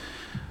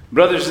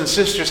Brothers and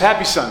sisters,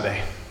 happy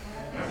Sunday.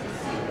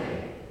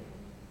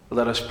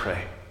 Let us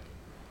pray.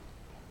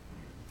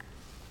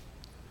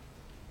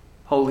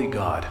 Holy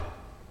God,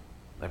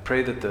 I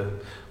pray that the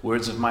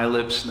words of my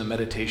lips and the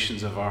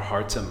meditations of our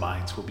hearts and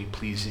minds will be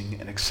pleasing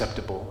and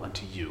acceptable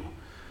unto you,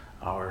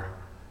 our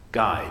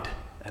guide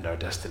and our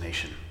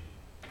destination.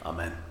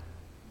 Amen.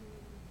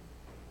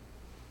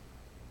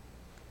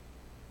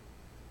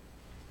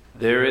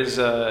 There is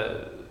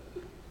a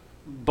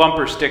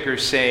bumper sticker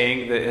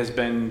saying that has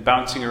been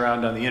bouncing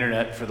around on the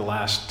internet for the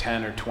last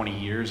 10 or 20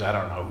 years. I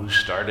don't know who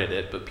started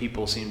it, but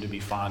people seem to be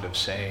fond of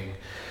saying,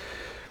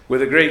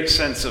 with a great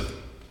sense of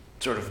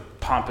sort of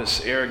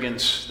pompous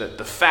arrogance, that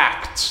the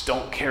facts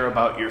don't care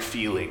about your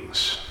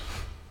feelings.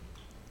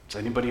 Has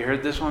anybody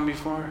heard this one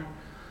before?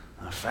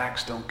 The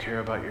facts don't care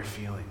about your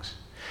feelings.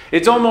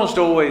 It's almost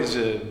always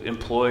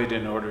employed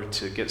in order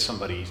to get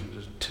somebody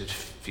to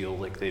feel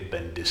like they've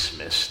been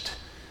dismissed,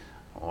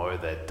 or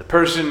that the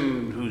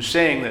person who's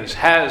saying this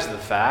has the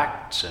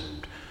facts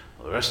and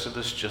the rest of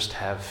us just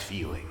have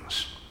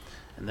feelings.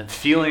 And that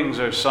feelings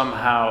are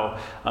somehow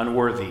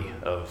unworthy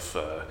of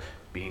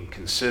being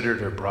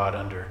considered or brought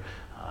under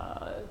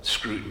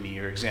scrutiny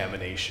or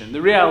examination.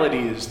 The reality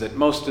is that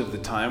most of the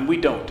time we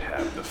don't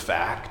have the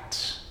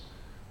facts.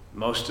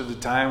 Most of the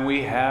time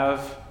we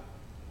have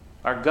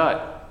our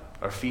gut,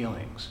 our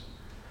feelings.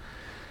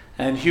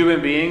 And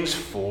human beings,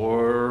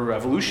 for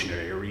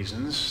evolutionary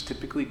reasons,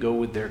 typically go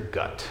with their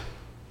gut.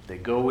 They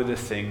go with the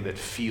thing that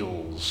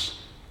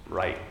feels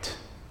right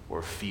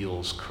or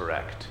feels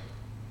correct.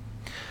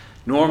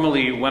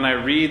 Normally, when I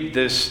read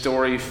this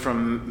story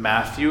from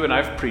Matthew, and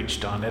I've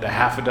preached on it a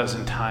half a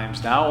dozen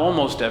times now,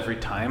 almost every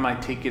time, I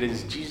take it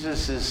as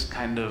Jesus'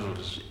 kind of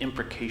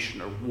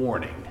imprecation or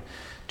warning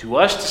to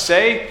us to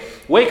say,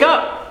 wake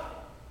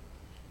up!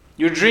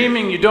 You're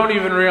dreaming, you don't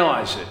even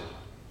realize it.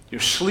 You're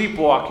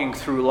sleepwalking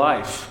through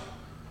life,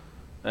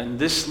 and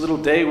this little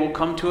day will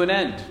come to an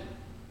end.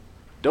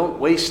 Don't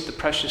waste the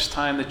precious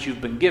time that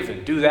you've been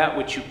given. Do that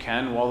which you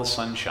can while the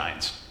sun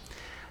shines.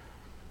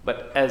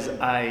 But as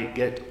I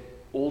get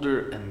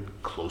older and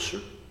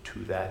closer to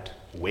that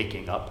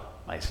waking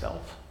up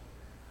myself,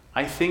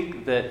 I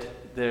think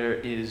that there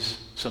is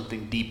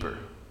something deeper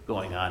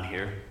going on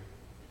here,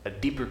 a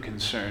deeper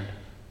concern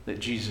that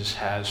Jesus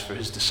has for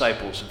his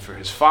disciples and for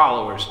his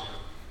followers,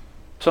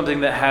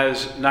 something that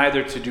has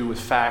neither to do with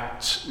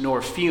facts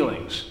nor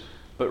feelings,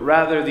 but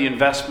rather the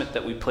investment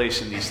that we place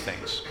in these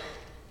things.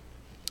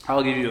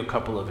 I'll give you a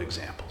couple of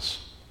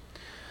examples.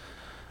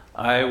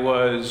 I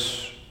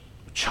was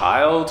a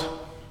child,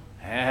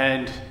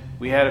 and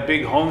we had a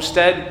big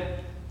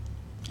homestead,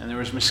 and there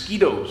was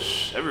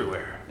mosquitoes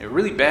everywhere. They were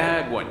really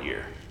bad one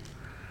year.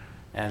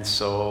 And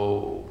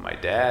so my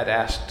dad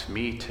asked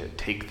me to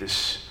take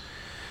this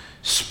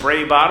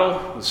spray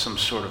bottle with some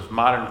sort of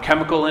modern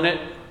chemical in it,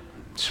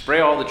 spray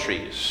all the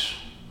trees.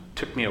 It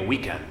took me a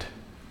weekend.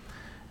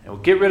 And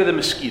we'll get rid of the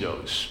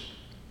mosquitoes.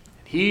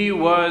 He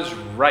was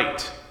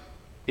right.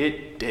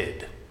 It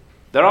did.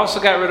 That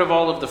also got rid of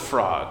all of the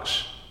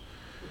frogs.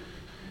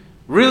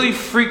 Really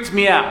freaked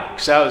me out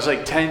because I was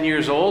like 10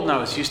 years old and I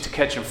was used to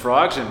catching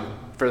frogs, and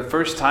for the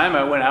first time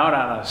I went out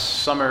on a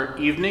summer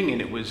evening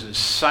and it was as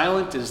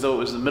silent as though it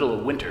was the middle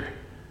of winter.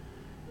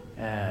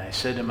 And I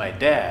said to my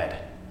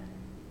dad,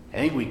 I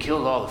think we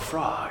killed all the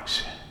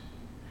frogs.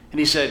 And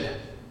he said,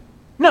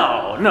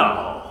 No,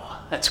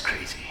 that's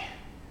crazy.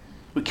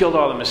 We killed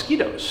all the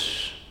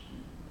mosquitoes.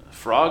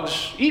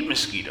 Frogs eat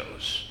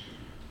mosquitoes.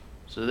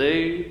 So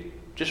they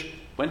just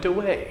went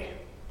away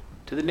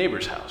to the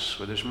neighbor's house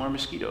where there's more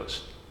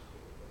mosquitoes.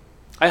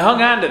 I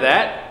hung on to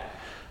that.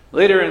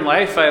 Later in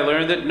life, I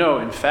learned that no,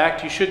 in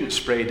fact, you shouldn't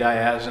spray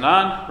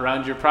diazinon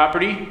around your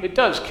property. It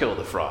does kill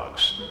the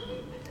frogs.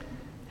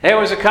 It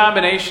was a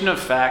combination of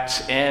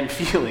facts and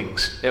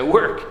feelings at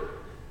work.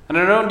 And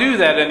I don't do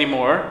that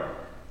anymore.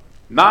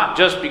 Not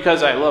just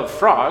because I love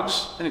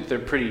frogs, I think they're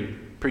pretty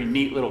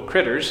neat little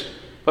critters,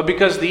 but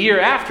because the year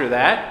after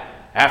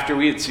that, after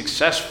we had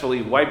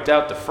successfully wiped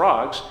out the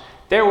frogs,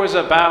 there was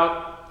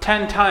about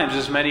 10 times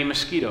as many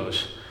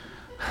mosquitoes.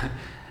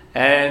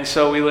 And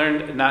so we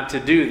learned not to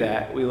do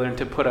that. We learned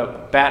to put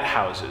up bat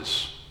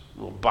houses,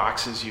 little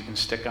boxes you can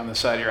stick on the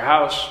side of your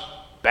house.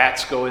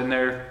 Bats go in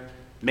there,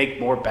 make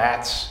more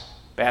bats.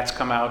 Bats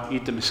come out,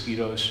 eat the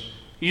mosquitoes.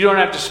 You don't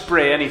have to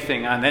spray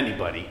anything on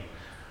anybody.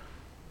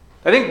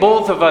 I think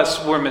both of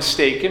us were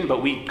mistaken,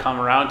 but we come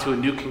around to a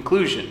new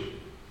conclusion.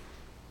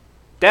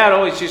 Dad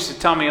always used to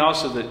tell me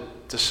also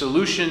that the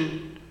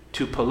solution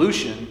to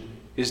pollution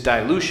is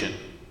dilution.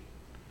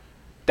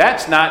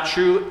 That's not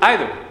true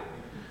either.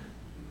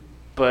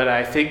 But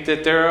I think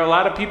that there are a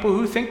lot of people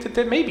who think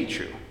that may be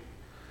true.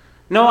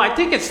 No, I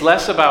think it's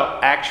less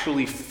about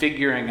actually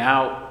figuring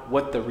out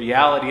what the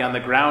reality on the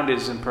ground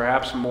is, and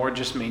perhaps more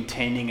just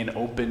maintaining an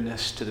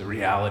openness to the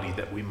reality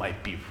that we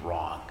might be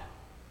wrong.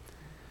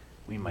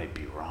 We might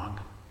be wrong.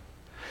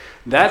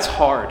 That's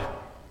hard.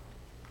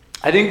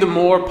 I think the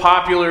more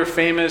popular,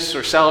 famous,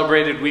 or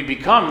celebrated we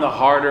become, the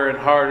harder and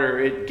harder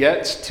it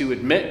gets to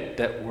admit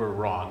that we're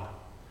wrong.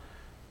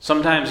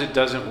 Sometimes it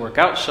doesn't work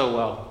out so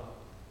well.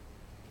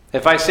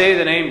 If I say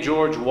the name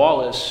George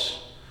Wallace,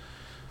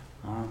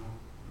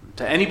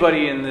 to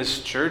anybody in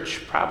this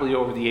church, probably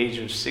over the age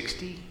of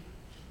 60,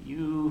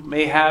 you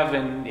may have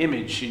an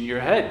image in your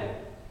head.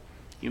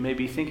 You may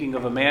be thinking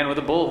of a man with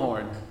a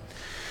bullhorn,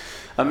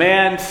 a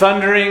man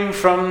thundering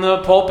from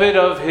the pulpit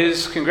of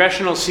his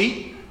congressional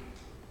seat,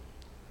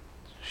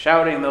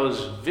 shouting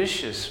those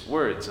vicious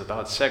words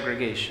about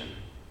segregation.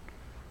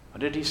 What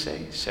did he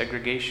say?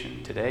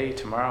 Segregation today,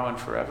 tomorrow, and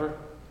forever?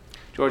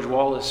 George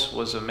Wallace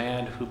was a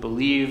man who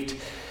believed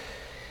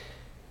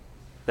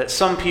that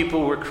some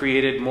people were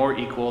created more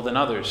equal than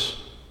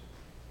others.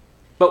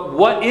 But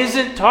what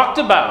isn't talked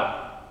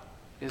about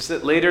is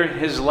that later in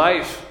his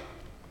life,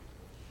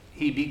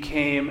 he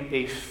became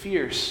a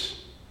fierce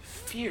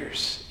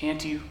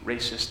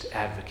anti-racist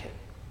advocate.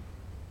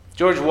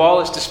 George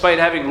Wallace, despite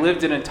having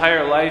lived an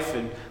entire life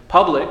in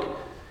public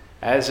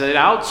as an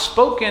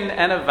outspoken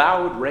and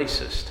avowed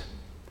racist,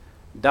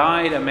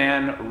 died a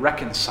man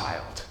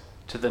reconciled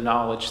to the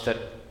knowledge that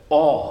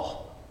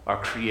all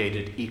are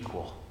created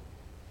equal.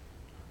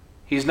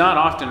 He's not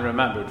often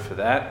remembered for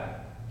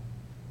that.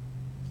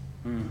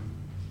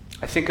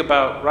 I think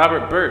about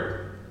Robert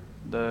Byrd,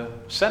 the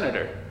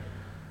senator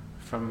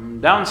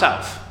from down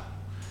south.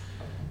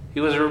 He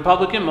was a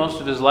Republican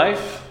most of his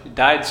life. He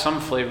died some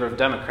flavor of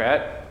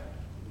Democrat.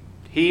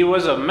 He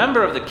was a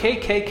member of the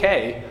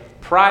KKK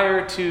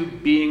prior to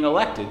being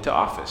elected to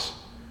office.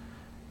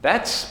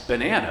 That's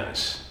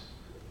bananas,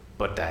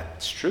 but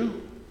that's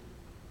true.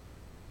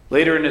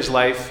 Later in his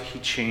life, he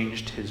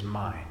changed his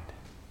mind,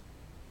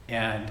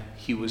 and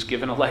he was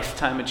given a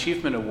Lifetime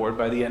Achievement Award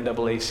by the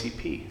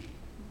NAACP.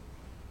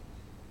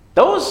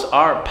 Those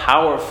are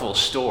powerful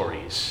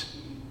stories.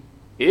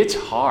 It's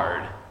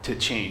hard to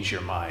change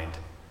your mind,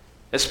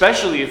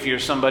 especially if you're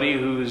somebody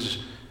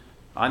who's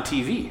on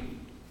TV.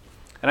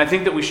 And I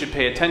think that we should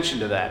pay attention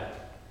to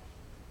that.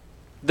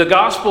 The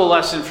gospel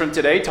lesson from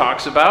today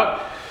talks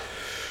about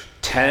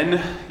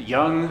 10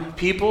 young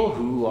people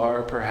who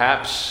are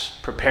perhaps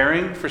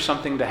preparing for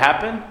something to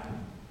happen.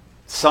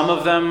 Some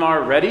of them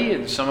are ready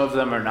and some of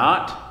them are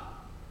not.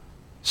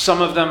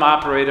 Some of them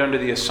operate under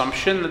the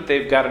assumption that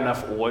they've got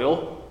enough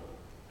oil,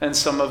 and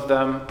some of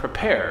them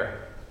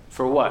prepare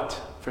for what?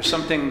 For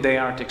something they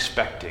aren't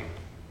expecting.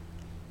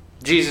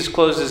 Jesus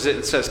closes it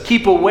and says,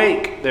 "Keep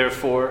awake,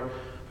 therefore,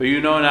 for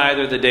you know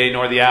neither the day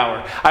nor the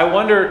hour." I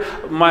wonder,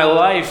 my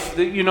life,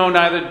 that you know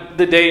neither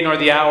the day nor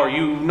the hour.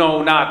 You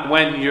know not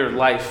when your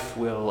life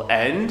will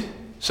end,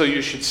 so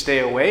you should stay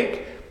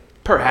awake.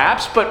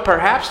 Perhaps, but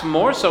perhaps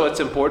more so it's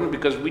important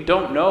because we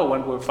don't know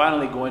when we're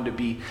finally going to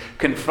be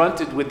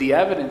confronted with the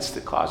evidence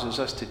that causes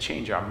us to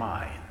change our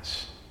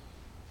minds.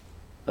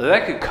 Now,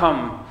 that could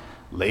come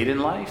late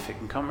in life, it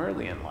can come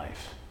early in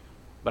life.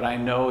 But I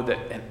know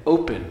that an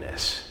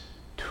openness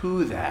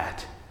to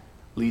that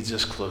leads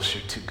us closer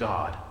to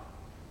God.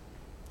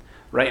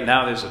 Right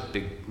now, there's a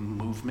big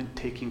movement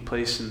taking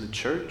place in the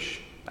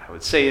church. I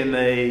would say in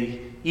the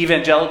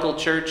evangelical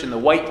church, in the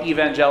white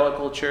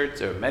evangelical church,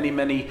 there are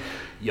many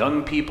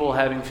young people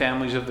having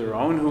families of their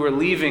own who are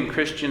leaving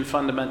Christian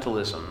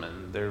fundamentalism,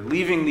 and they're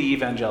leaving the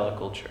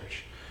evangelical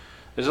church.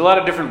 There's a lot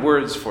of different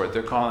words for it.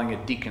 They're calling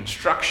it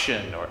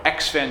deconstruction or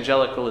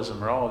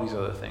ex-evangelicalism or all of these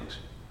other things.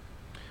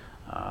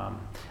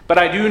 But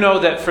I do know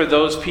that for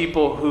those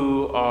people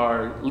who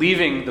are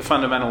leaving the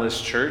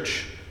fundamentalist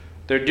church,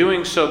 they're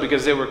doing so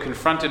because they were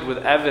confronted with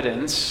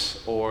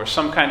evidence or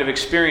some kind of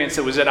experience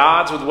that was at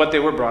odds with what they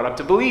were brought up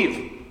to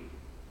believe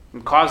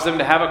and caused them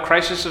to have a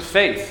crisis of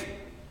faith.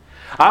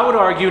 I would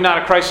argue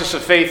not a crisis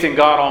of faith in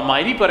God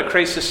Almighty, but a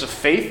crisis of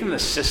faith in the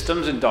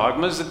systems and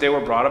dogmas that they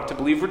were brought up to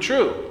believe were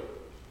true.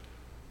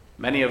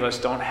 Many of us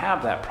don't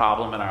have that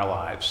problem in our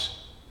lives.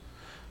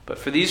 But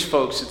for these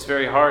folks, it's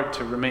very hard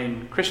to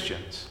remain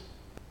Christians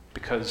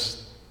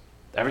because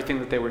everything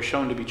that they were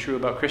shown to be true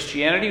about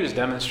Christianity was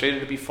demonstrated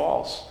to be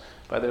false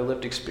by their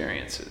lived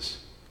experiences.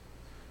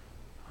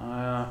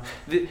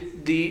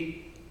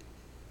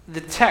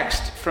 The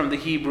text from the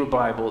Hebrew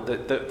Bible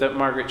that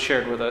Margaret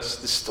shared with us,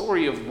 the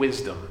story of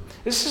wisdom,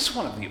 this is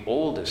one of the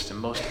oldest and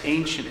most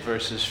ancient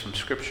verses from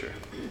Scripture.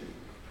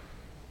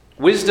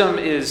 Wisdom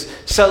is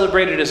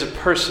celebrated as a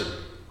person.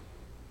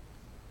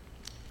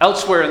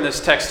 Elsewhere in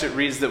this text, it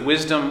reads that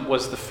wisdom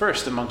was the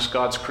first amongst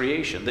God's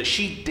creation, that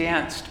she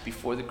danced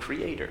before the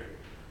Creator.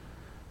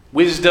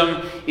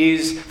 Wisdom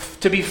is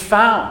to be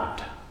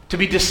found, to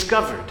be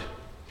discovered.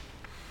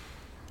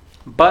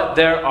 But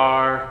there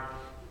are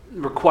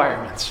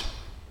requirements.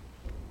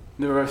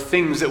 There are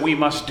things that we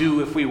must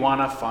do if we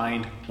want to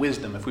find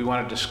wisdom, if we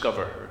want to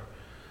discover her.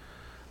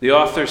 The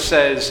author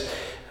says,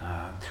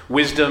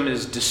 wisdom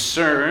is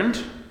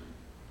discerned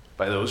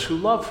by those who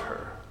love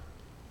her.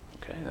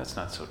 Okay, that's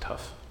not so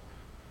tough.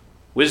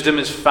 Wisdom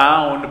is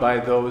found by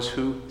those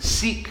who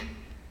seek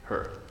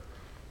her.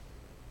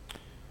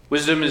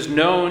 Wisdom is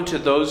known to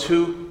those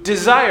who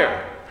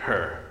desire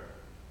her.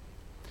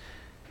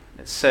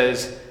 It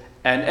says,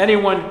 and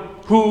anyone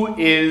who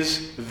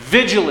is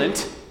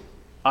vigilant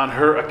on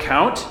her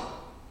account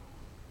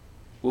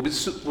will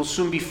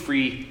soon be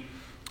free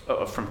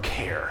from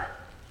care.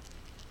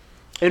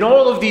 In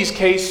all of these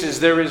cases,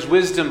 there is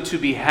wisdom to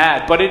be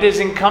had, but it is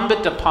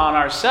incumbent upon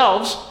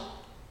ourselves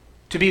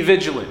to be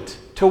vigilant,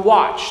 to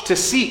watch, to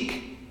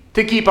seek,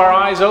 to keep our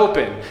eyes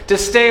open, to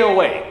stay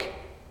awake,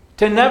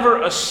 to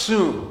never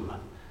assume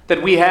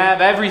that we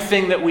have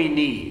everything that we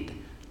need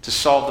to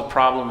solve the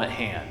problem at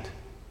hand.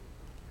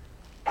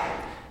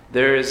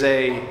 There is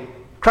a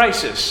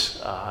crisis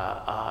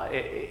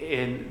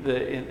in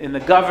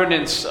the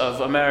governance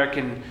of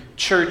American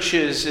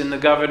churches, in the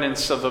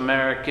governance of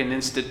American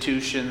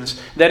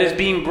institutions, that is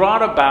being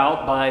brought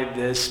about by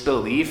this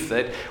belief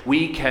that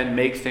we can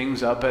make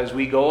things up as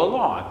we go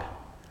along,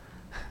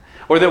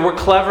 or that we're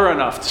clever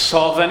enough to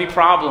solve any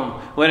problem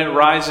when it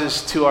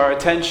rises to our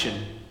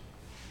attention.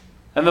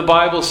 And the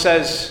Bible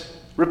says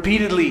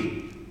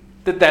repeatedly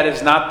that that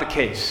is not the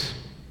case,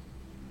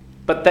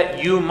 but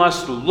that you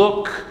must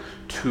look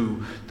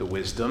to the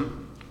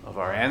wisdom of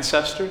our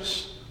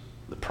ancestors,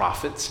 the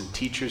prophets and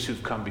teachers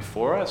who've come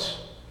before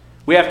us.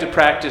 We have to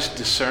practice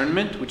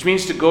discernment, which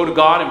means to go to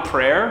God in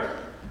prayer,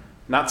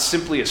 not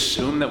simply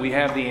assume that we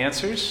have the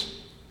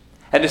answers,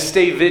 and to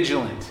stay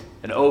vigilant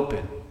and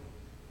open.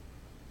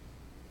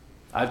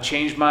 I've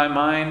changed my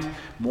mind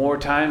more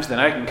times than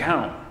I can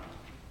count.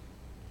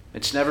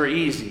 It's never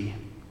easy.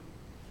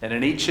 And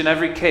in each and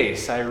every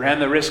case, I ran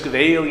the risk of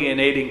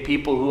alienating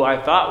people who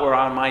I thought were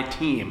on my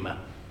team.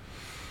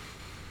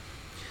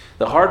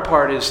 The hard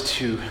part is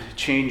to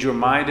change your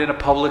mind in a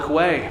public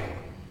way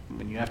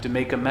when you have to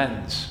make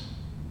amends.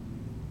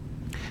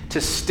 To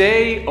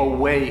stay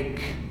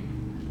awake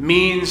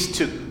means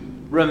to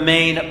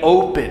remain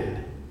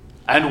open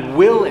and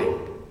willing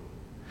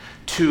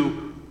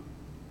to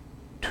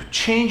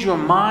change your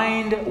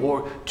mind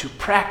or to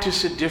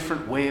practice a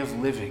different way of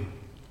living.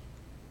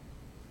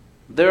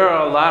 There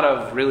are a lot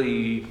of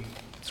really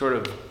sort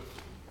of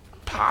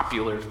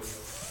popular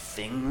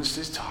things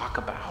to talk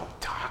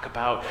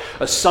about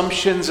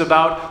assumptions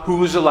about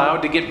who's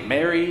allowed to get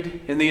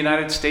married in the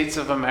United States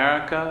of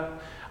America,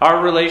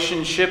 our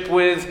relationship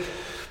with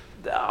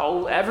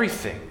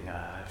everything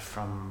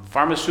from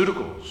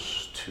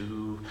pharmaceuticals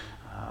to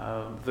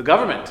the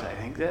government. I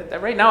think that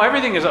right now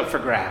everything is up for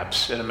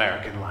grabs in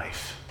American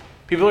life.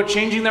 People are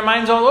changing their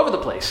minds all over the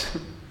place.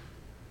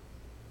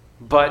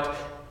 But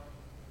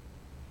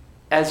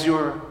as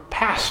your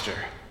pastor,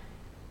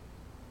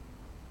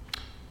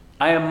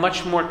 I am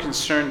much more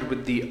concerned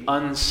with the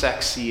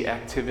unsexy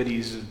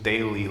activities of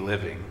daily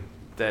living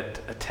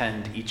that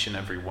attend each and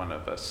every one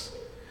of us.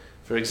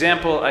 For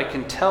example, I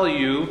can tell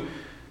you,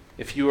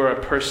 if you are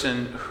a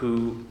person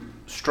who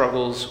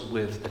struggles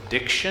with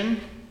addiction,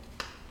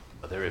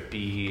 whether it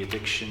be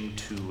addiction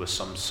to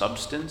some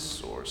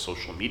substance or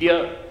social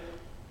media,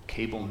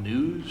 cable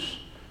news,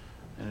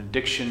 an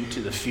addiction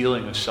to the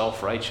feeling of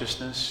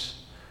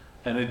self-righteousness,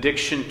 an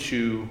addiction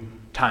to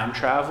time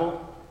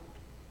travel,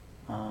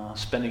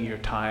 spending your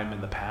time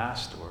in the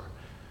past or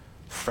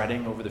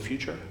fretting over the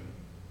future.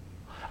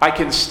 I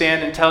can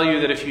stand and tell you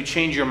that if you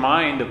change your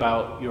mind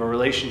about your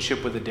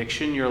relationship with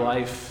addiction, your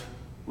life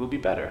will be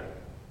better.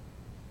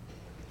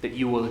 That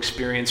you will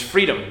experience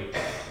freedom.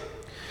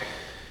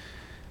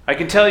 I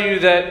can tell you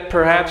that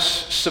perhaps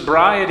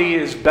sobriety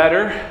is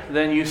better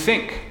than you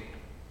think.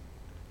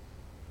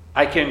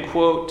 I can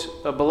quote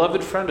a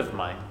beloved friend of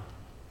mine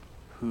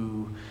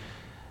who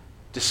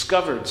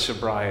discovered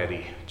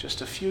sobriety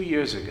just a few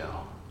years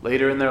ago,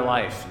 later in their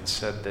life, and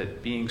said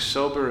that being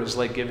sober is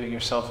like giving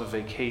yourself a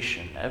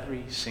vacation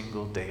every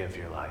single day of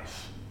your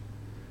life.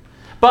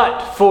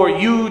 But for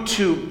you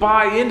to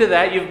buy into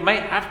that, you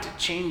might have to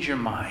change your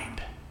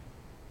mind.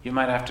 You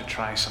might have to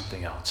try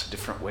something else, a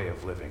different way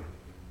of living.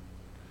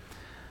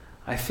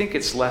 I think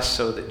it's less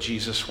so that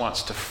Jesus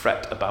wants to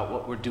fret about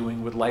what we're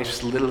doing with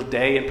life's little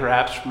day, and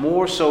perhaps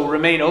more so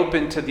remain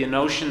open to the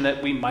notion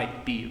that we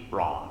might be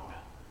wrong.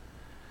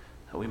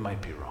 That we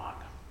might be wrong.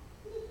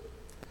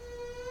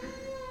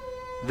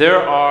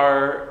 There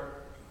are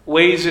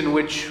ways in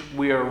which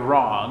we are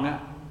wrong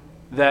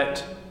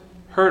that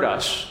hurt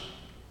us,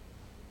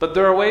 but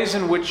there are ways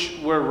in which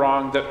we're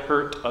wrong that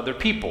hurt other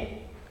people.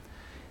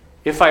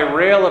 If I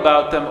rail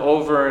about them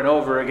over and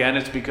over again,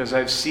 it's because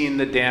I've seen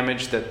the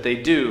damage that they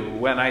do.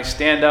 When I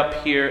stand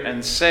up here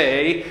and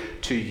say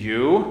to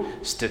you,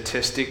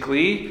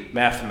 statistically,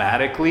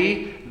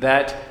 mathematically,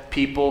 that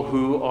people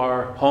who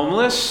are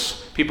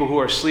homeless, people who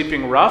are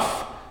sleeping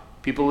rough,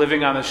 people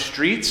living on the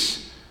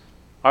streets,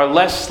 are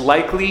less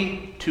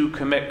likely to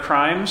commit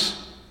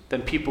crimes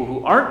than people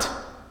who aren't.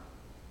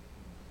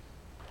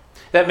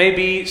 That may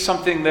be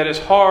something that is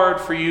hard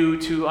for you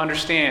to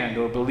understand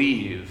or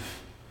believe.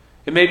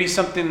 It may be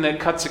something that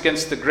cuts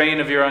against the grain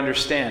of your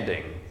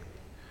understanding.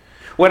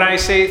 When I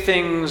say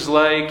things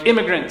like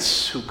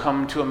immigrants who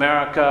come to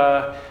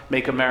America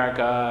make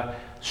America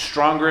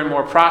stronger and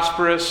more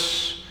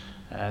prosperous,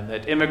 and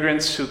that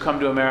immigrants who come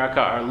to America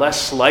are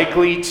less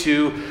likely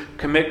to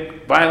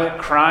commit violent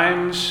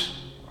crimes,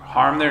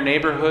 harm their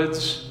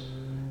neighborhoods,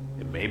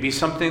 it may be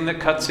something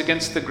that cuts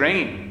against the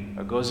grain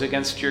or goes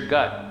against your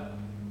gut.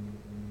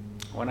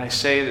 When I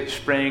say that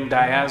spraying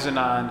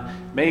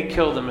diazinon may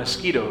kill the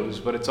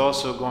mosquitoes, but it's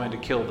also going to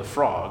kill the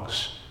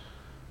frogs,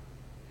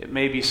 It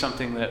may be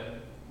something that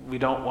we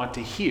don't want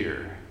to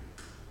hear,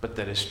 but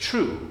that is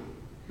true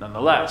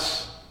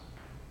nonetheless.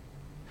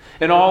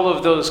 In all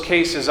of those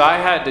cases, I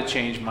had to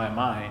change my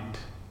mind.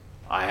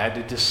 I had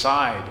to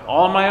decide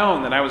all on my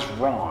own that I was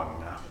wrong.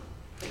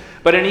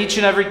 But in each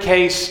and every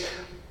case,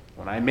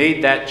 when I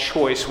made that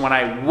choice, when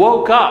I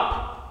woke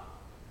up,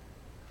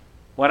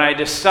 when I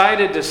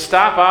decided to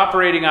stop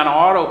operating on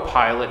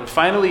autopilot and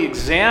finally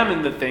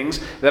examine the things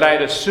that I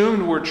had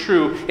assumed were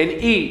true, in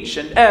each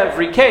and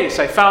every case,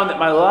 I found that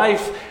my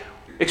life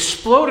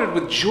exploded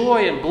with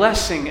joy and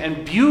blessing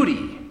and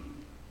beauty.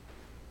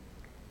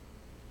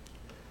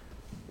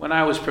 When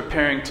I was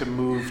preparing to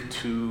move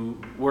to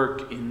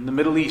work in the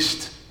Middle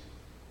East,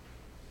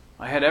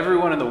 I had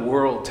everyone in the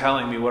world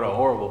telling me what a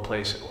horrible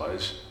place it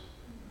was.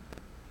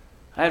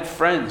 I had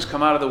friends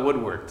come out of the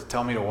woodwork to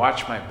tell me to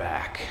watch my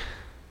back.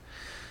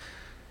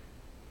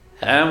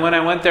 And when I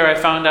went there, I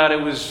found out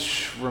it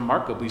was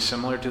remarkably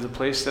similar to the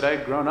place that I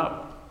had grown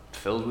up,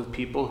 filled with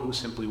people who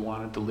simply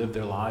wanted to live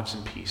their lives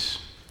in peace,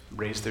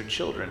 raise their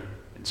children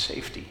in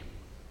safety.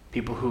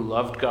 People who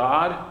loved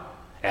God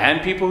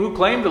and people who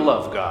claimed to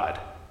love God.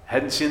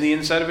 Hadn't seen the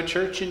inside of a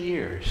church in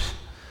years.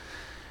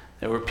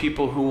 There were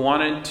people who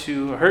wanted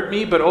to hurt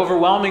me, but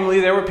overwhelmingly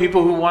there were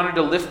people who wanted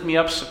to lift me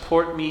up,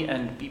 support me,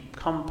 and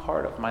become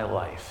part of my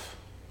life.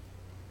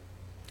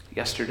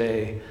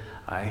 Yesterday,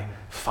 I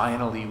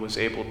finally was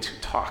able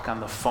to talk on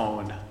the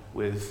phone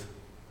with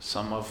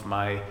some of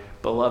my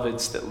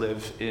beloveds that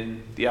live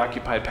in the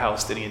occupied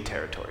Palestinian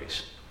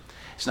territories.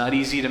 It's not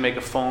easy to make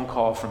a phone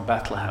call from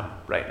Bethlehem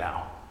right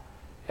now.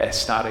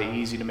 It's not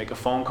easy to make a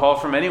phone call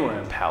from anywhere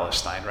in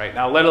Palestine right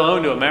now, let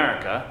alone to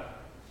America.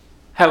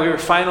 How we were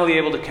finally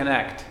able to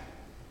connect.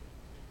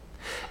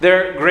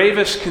 Their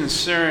gravest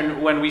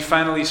concern when we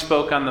finally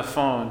spoke on the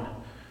phone,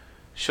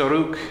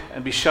 Sharuk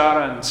and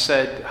Bisharan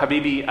said,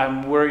 Habibi,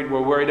 we're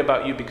worried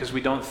about you because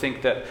we don't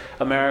think that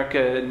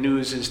America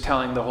News is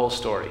telling the whole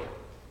story.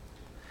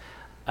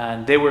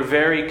 And they were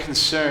very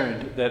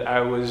concerned that I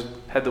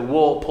had the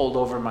wool pulled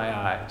over my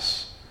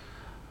eyes.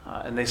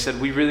 And they said,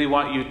 we really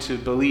want you to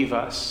believe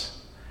us.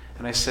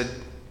 And I said,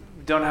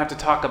 we don't have to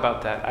talk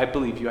about that. I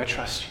believe you. I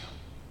trust you.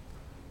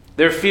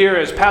 Their fear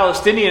as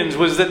Palestinians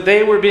was that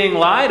they were being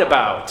lied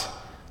about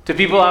to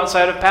people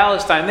outside of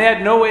Palestine. They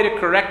had no way to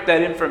correct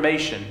that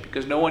information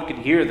because no one could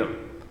hear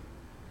them.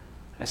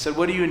 I said,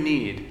 what do you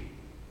need?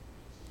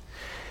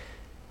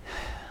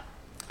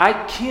 I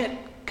can't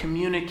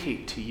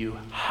communicate to you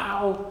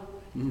how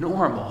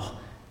normal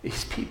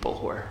these people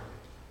were.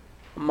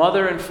 A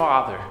mother and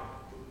father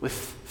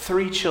with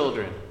 3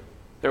 children.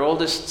 Their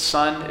oldest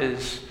son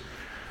is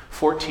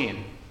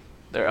 14.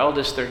 Their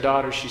eldest, their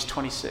daughter, she's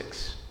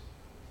 26.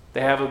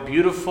 They have a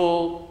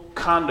beautiful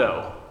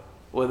condo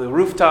with a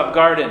rooftop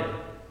garden.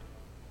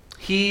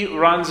 He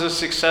ran a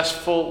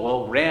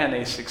successful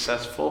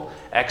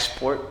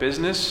export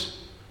business,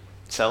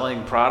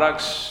 selling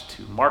products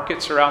to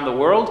markets around the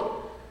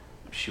world.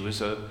 She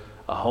was a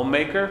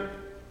homemaker.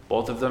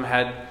 Both of them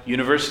have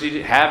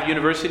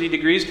university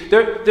degrees.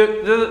 They're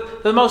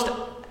the most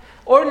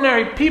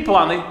ordinary people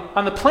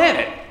on the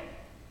planet.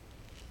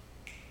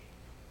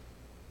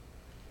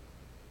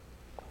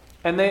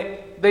 And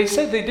they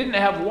said they didn't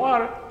have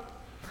water.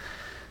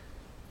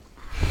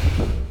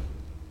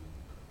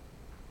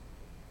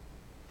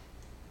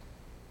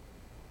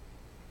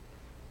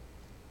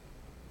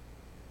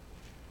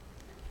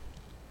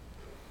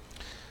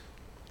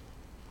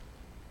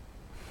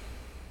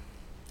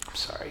 I'm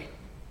sorry.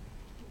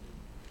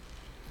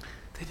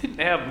 They didn't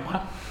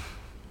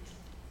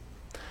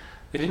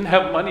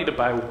have money to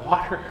buy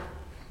water.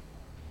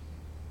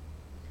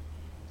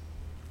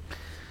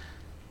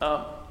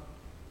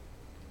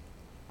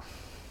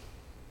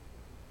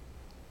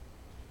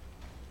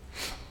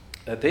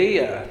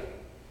 They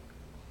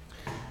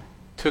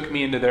took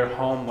me into their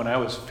home when I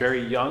was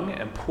very young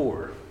and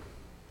poor.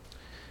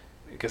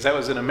 Because I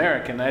was an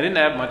American. I didn't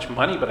have much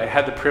money, but I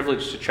had the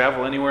privilege to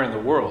travel anywhere in the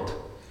world.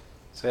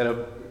 So I had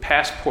a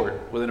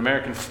passport with an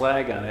American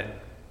flag on it.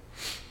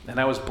 And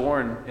I was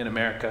born in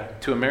America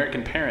to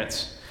American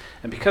parents.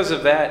 And because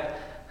of that,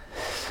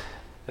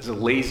 as a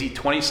lazy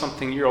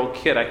 20-something-year-old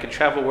kid, I could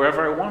travel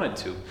wherever I wanted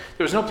to.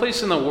 There was no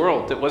place in the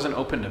world that wasn't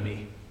open to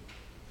me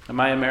and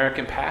my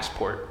American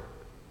passport.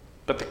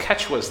 But the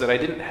catch was that I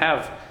didn't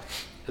have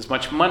as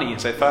much money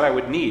as I thought I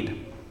would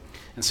need.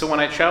 And so when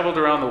I traveled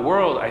around the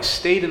world, I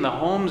stayed in the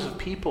homes of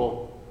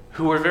people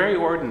who were very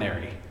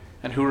ordinary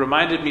and who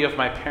reminded me of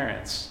my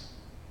parents.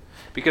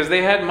 Because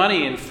they had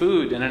money and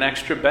food and an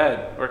extra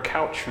bed or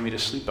couch for me to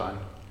sleep on.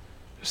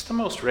 Just the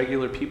most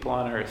regular people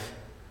on earth.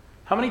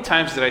 How many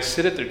times did I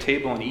sit at their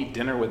table and eat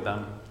dinner with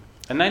them?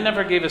 And I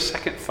never gave a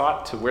second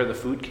thought to where the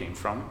food came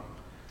from.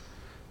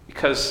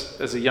 Because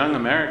as a young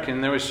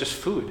American, there was just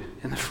food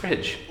in the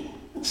fridge.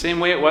 The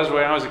same way it was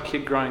when I was a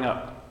kid growing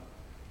up.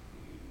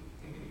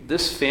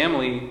 This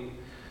family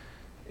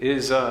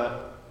is,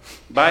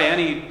 by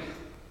any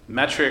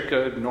metric,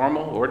 a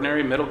normal,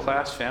 ordinary,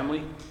 middle-class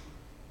family.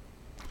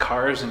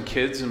 Cars and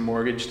kids and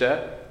mortgage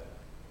debt.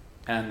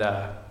 And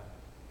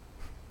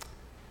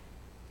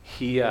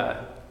he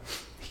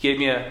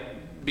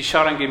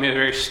Bisharan gave me a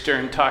very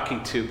stern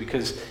talking to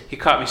because he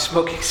caught me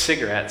smoking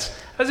cigarettes.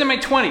 I was in my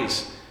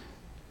 20s.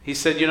 He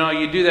said, you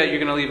do that, you're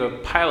going to leave a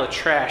pile of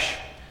trash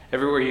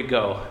everywhere you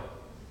go.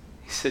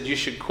 He said, you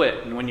should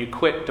quit, and when you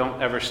quit,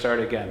 don't ever start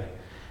again.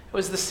 It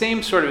was the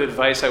same sort of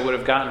advice I would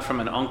have gotten from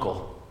an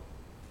uncle,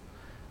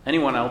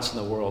 anyone else in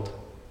the world.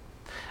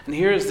 And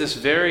here is this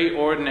very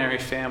ordinary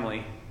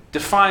family,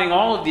 defying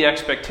all of the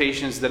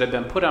expectations that have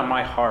been put on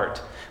my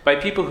heart by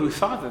people who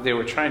thought that they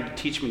were trying to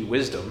teach me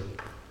wisdom,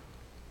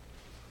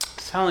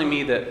 telling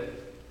me that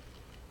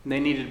they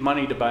needed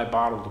money to buy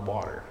bottled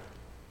water.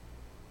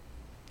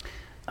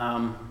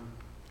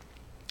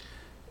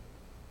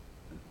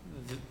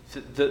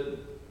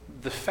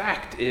 The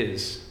fact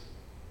is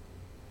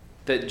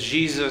that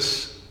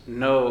Jesus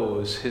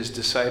knows his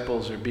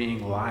disciples are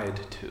being lied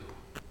to.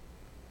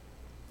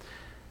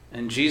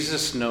 And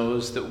Jesus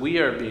knows that we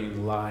are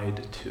being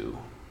lied to.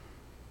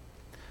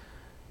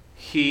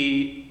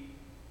 He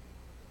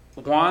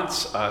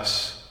wants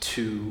us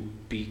to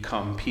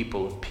become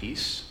people of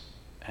peace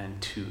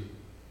and to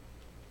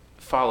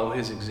follow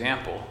his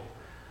example.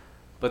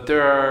 But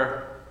there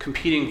are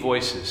competing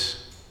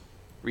voices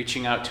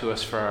reaching out to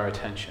us for our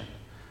attention.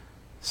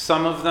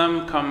 Some of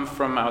them come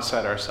from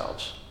outside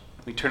ourselves.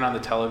 We turn on the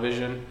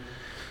television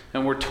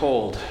and we're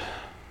told,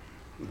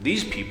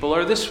 these people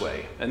are this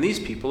way, and these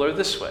people are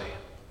this way.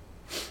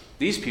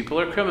 These people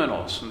are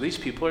criminals, and these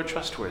people are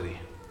trustworthy.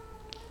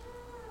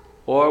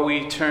 Or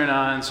we turn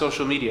on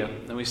social media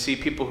and we see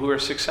people who are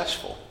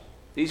successful.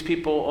 These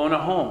people own a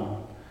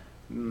home.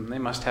 They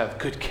must have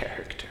good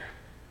character.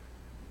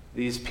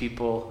 These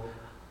people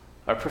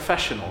are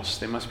professionals.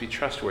 They must be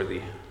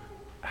trustworthy.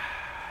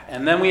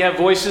 And then we have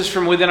voices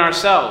from within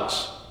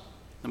ourselves,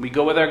 and we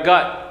go with our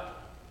gut.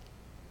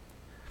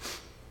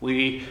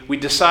 We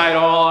decide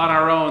all on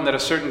our own that a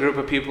certain group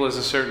of people is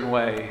a certain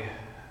way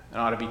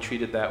and ought to be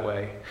treated that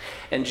way.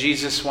 And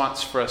Jesus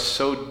wants for us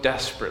so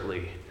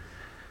desperately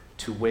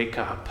to wake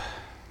up,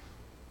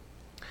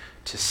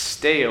 to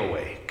stay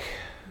awake,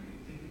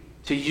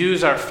 to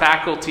use our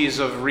faculties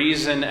of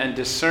reason and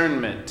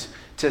discernment,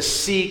 to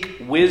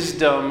seek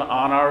wisdom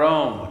on our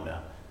own,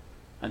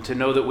 and to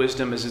know that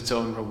wisdom is its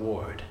own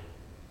reward.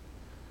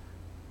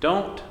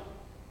 Don't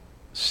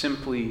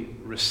simply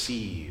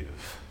receive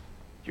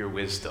your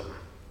wisdom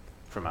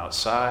from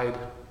outside,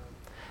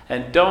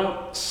 and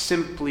don't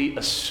simply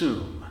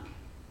assume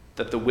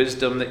that the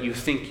wisdom that you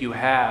think you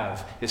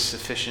have is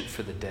sufficient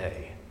for the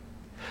day.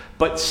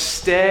 But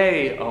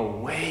stay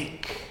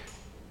awake,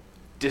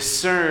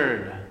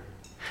 discern,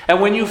 and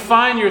when you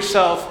find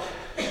yourself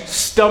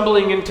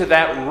stumbling into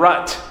that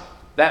rut,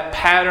 that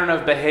pattern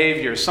of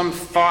behavior, some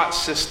thought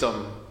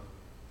system,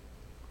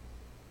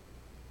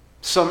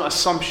 some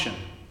assumption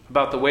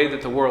about the way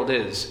that the world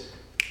is,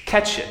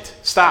 catch it,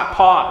 stop,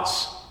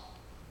 pause,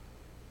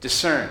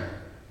 discern,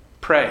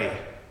 pray,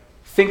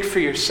 think for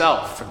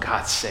yourself, for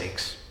God's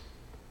sakes,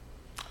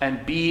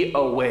 and be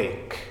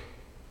awake,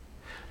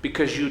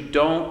 because you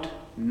don't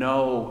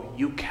know,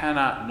 you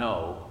cannot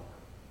know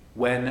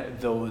when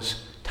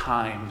those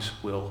times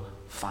will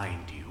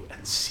find you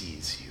and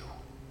seize you.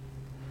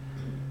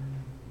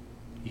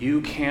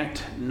 You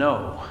can't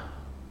know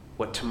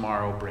what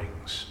tomorrow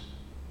brings,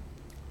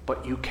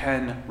 but you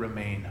can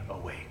remain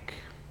awake.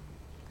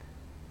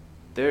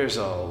 There's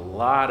a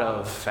lot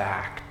of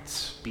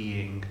facts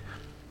being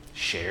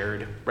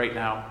shared right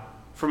now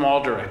from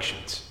all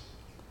directions.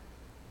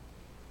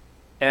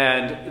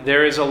 And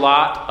there is a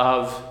lot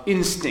of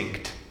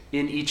instinct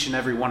in each and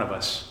every one of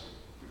us.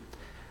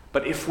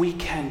 But if we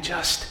can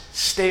just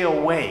stay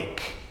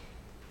awake,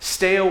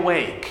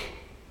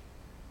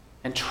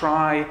 and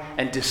try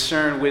and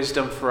discern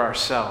wisdom for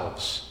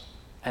ourselves,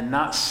 and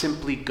not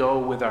simply go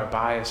with our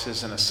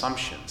biases and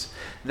assumptions,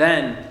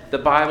 then the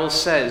Bible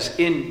says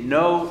in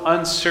no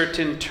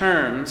uncertain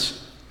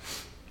terms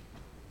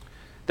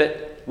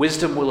that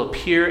wisdom will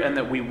appear and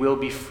that we will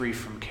be free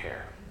from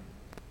care.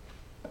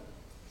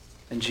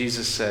 And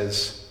Jesus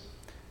says,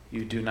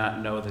 you do not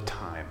know the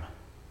time.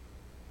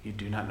 You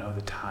do not know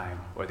the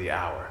time or the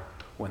hour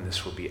when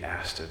this will be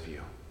asked of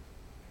you.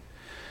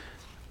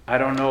 I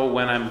don't know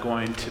when I'm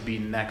going to be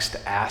next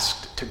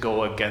asked to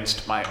go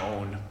against my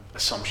own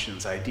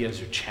assumptions,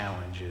 ideas, or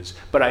challenges.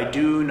 But I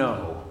do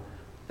know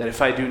that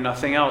if I do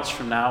nothing else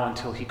from now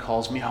until he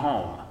calls me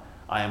home,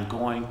 I am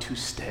going to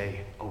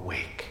stay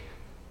awake.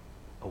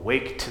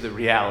 Awake to the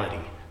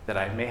reality that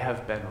I may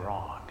have been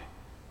wrong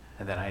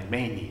and that I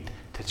may need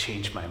to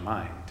change my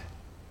mind.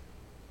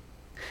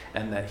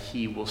 And that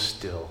he will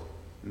still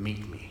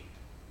meet me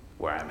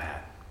where I'm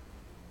at.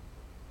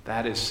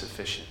 That is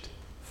sufficient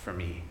for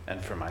me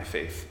and for my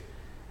faith.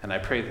 And I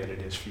pray that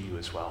it is for you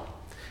as well.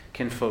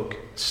 Kinfolk,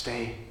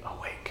 stay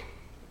awake.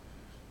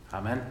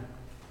 Amen.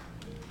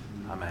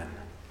 Amen.